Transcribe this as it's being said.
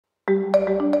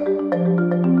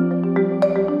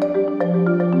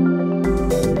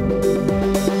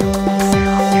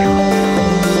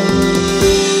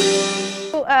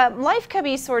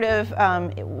LifeCubby sort of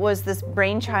was this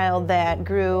brainchild that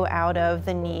grew out of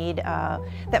the need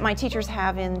that my teachers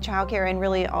have in childcare, and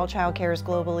really all childcares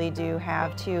globally do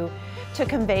have, to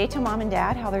convey to mom and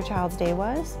dad how their child's day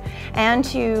was, and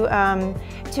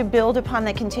to build upon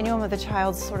the continuum of the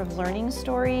child's sort of learning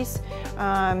stories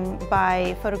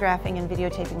by photographing and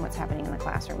videotaping what's happening in the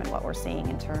classroom and what we're seeing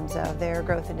in terms of their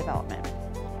growth and development.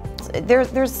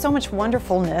 There's so much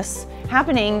wonderfulness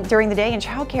happening during the day in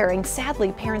childcare, and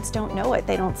sadly parents don't know it.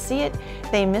 They don't see it,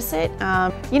 they miss it.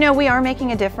 You know, we are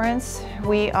making a difference.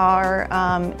 We are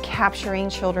capturing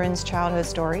children's childhood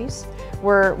stories.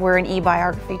 We're an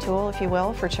e-biography tool, if you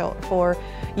will, for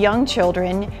young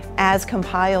children as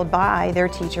compiled by their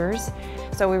teachers.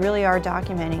 So we really are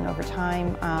documenting over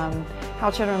time how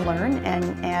children learn,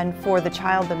 and for the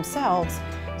child themselves,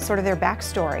 sort of their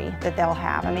backstory that they'll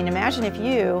have. I mean, imagine if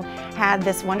you had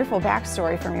this wonderful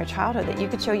backstory from your childhood that you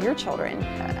could show your children.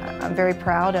 I'm very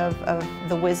proud of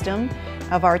the wisdom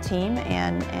of our team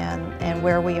and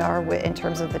where we are in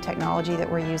terms of the technology that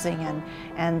we're using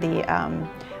and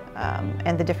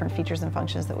the different features and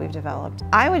functions that we've developed.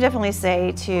 I would definitely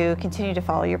say to continue to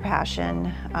follow your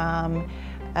passion,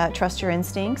 trust your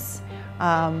instincts,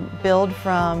 build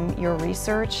from your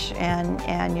research and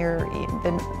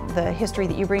the history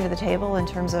that you bring to the table in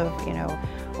terms of, you know,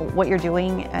 what you're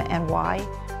doing and why.